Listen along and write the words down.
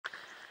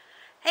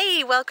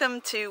Hey,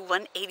 welcome to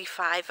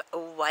 185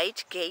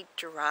 Whitegate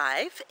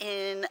Drive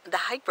in the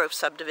Highgrove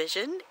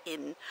subdivision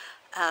in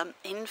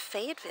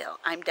Fayetteville.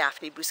 I'm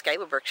Daphne Bousquet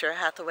with Berkshire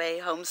Hathaway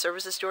Home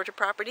Services Georgia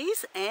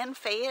Properties and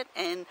Fayette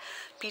and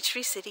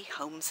Peachtree City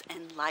Homes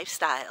and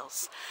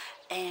Lifestyles.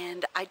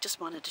 And I just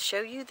wanted to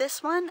show you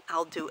this one.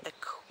 I'll do a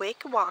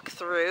quick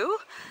walkthrough.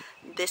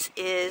 This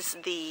is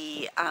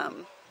the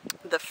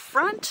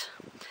front,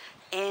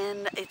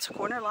 and it's a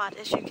corner lot,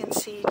 as you can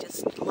see.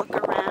 Just look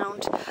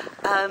around.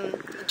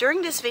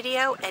 During this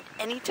video, at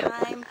any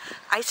time,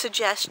 I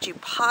suggest you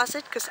pause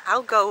it because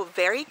I'll go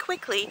very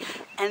quickly,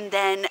 and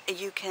then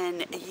you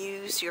can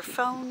use your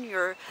phone,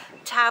 your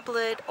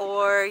tablet,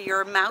 or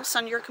your mouse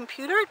on your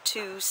computer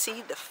to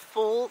see the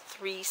full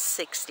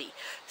 360.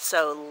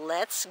 So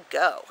let's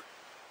go.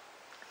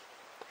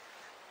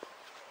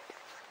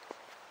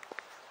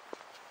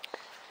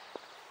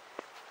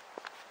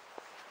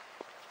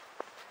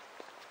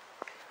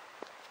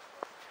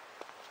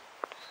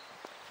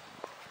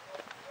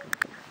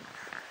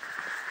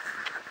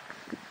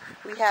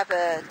 We have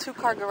a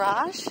two-car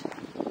garage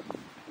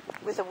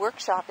with a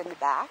workshop in the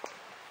back.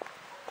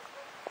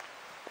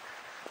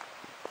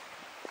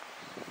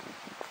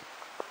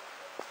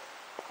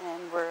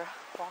 And we're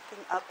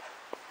walking up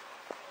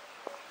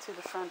to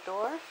the front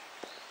door.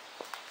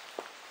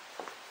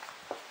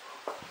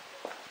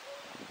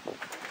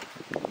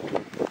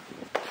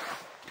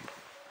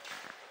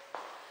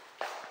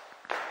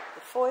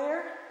 The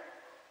foyer.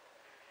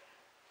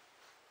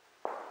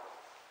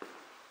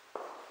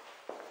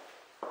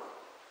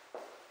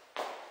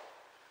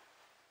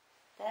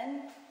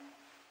 Then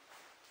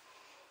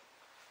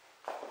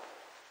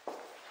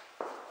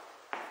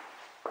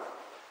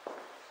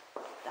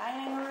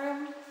dining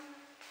room,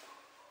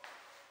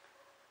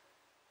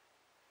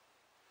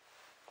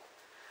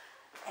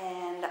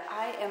 and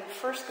I am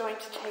first going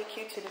to take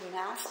you to the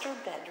master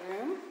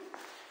bedroom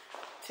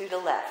to the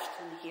left,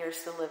 and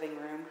here's the living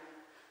room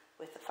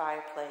with the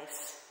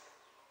fireplace.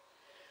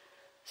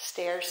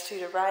 Stairs to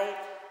the right,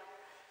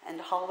 and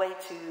the hallway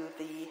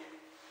to the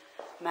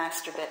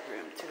master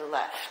bedroom to the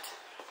left.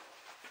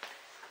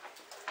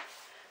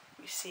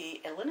 You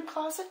see a linen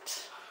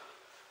closet,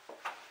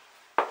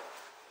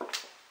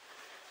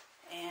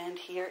 and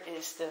here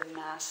is the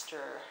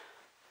master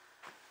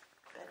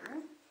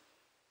bedroom.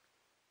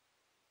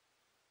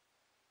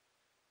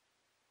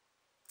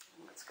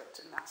 And let's go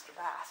to the master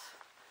bath.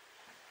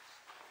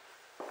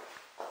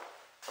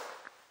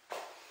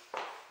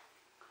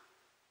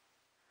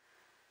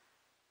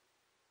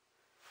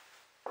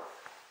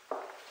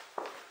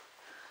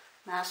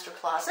 Master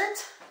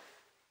closet.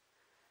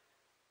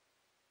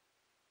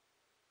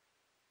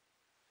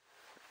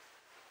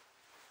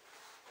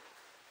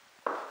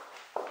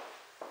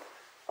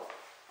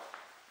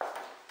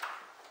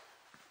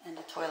 And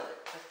a toilet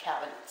with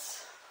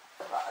cabinets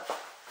above.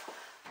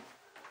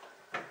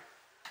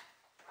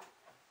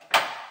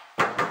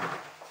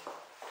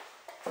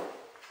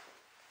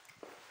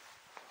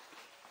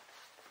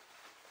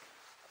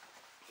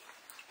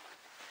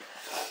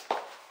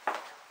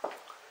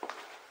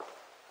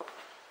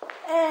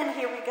 And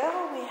here we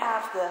go, we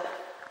have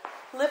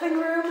the living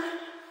room,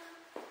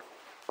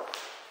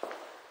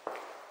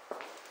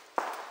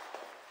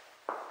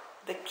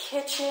 the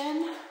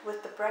kitchen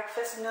with the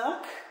breakfast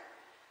nook,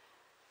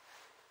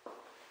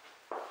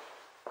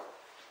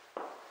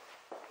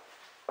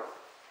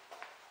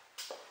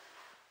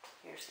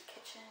 here's the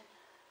kitchen,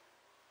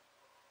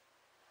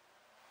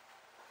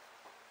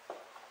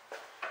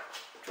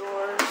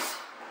 drawers,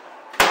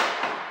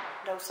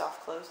 no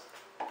soft close.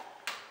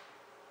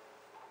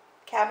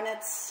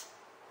 Cabinets,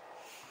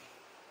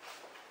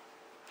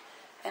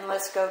 and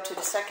let's go to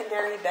the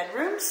secondary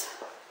bedrooms.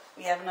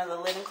 We have another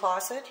linen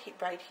closet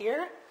right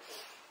here,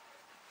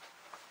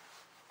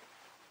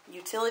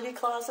 utility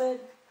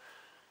closet,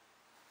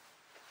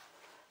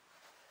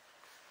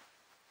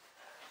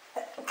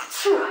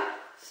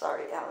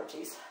 sorry,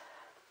 allergies.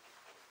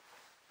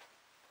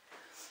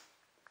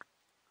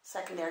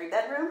 Secondary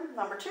bedroom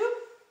number 2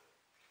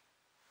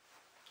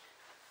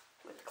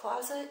 with the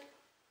closet.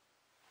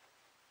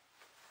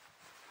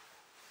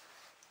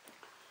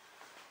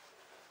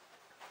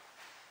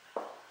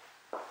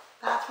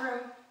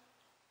 Bathroom,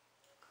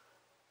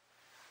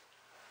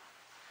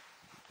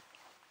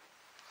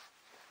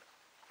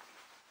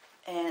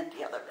 and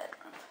the other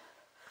bedroom.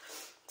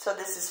 So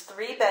this is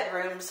 3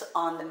 bedrooms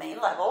on the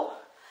main level,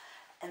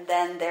 and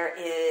then there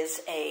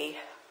is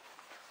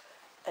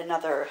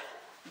another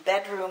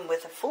bedroom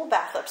with a full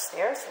bath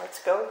upstairs.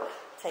 Let's go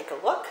take a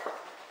look.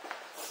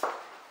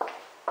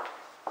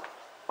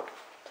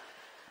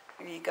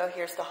 Here you go.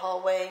 Here's the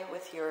hallway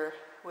with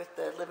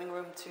the living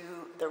room to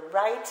the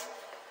right.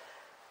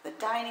 The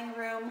dining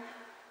room,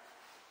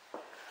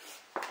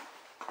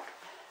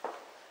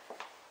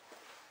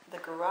 the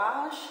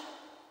garage,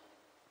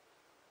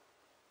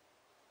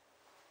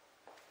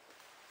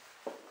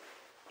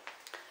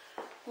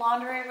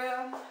 laundry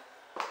room,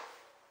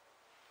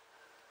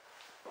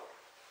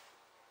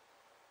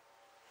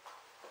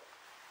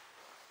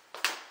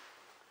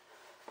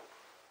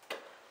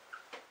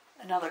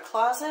 another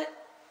closet,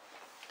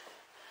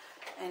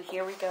 And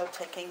here we go,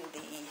 taking the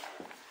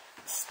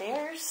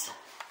stairs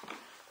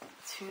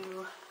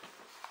to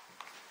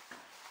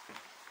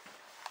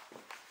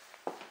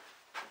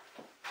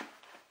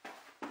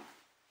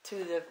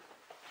the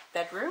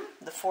bedroom,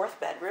 the fourth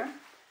bedroom.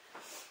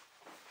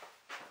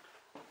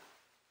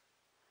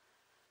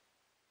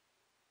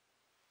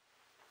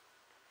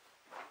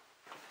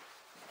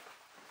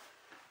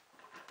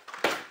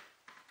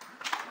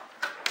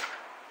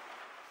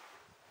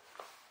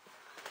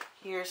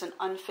 Here's an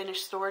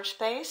unfinished storage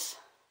space,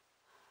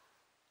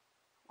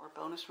 or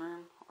bonus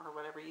room, or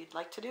whatever you'd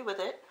like to do with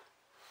it.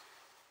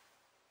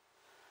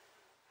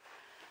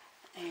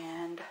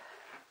 And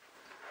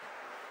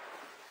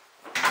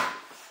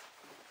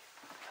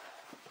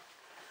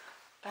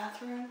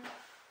bathroom.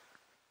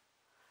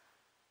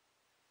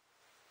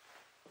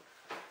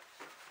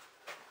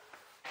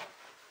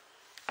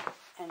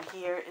 And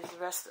here is the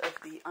rest of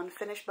the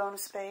unfinished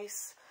bonus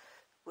space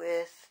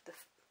with the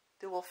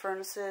dual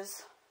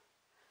furnaces.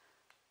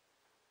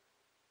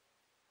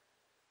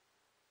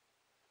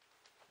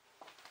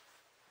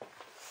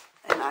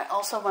 And I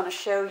also want to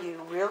show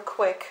you real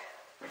quick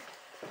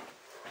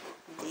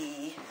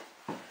the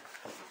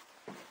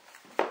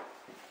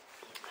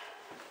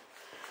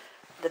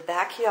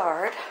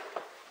backyard.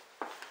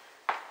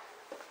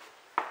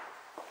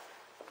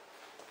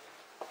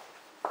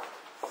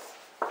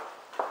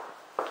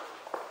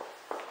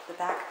 The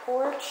back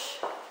porch,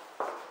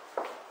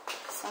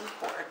 sun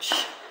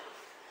porch,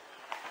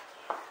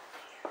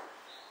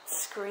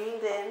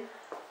 screened in,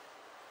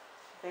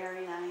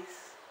 very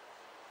nice.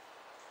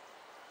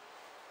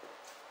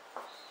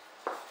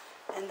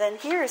 And then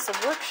here's a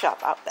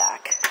workshop out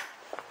back.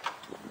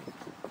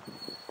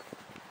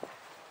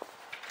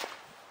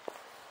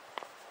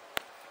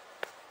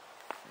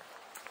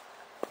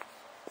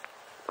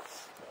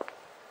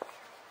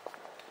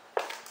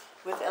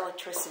 With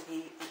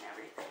electricity and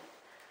everything.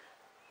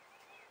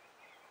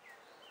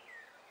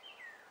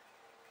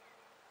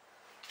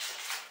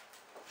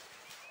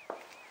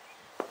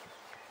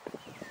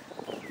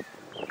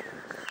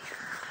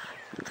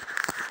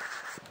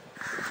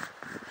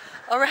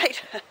 All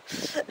right,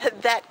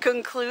 that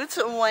concludes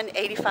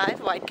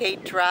 185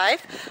 Whitegate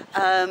Drive.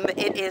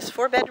 It is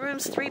 4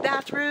 bedrooms, 3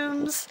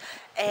 bathrooms,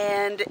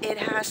 and it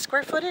has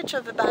square footage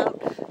of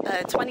about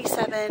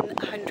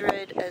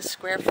 2,700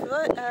 square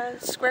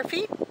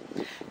feet.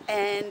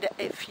 And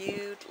if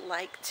you'd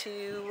like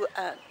to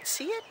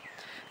see it,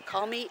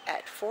 call me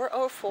at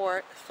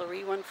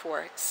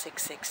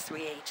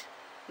 404-314-6638.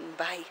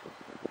 Bye.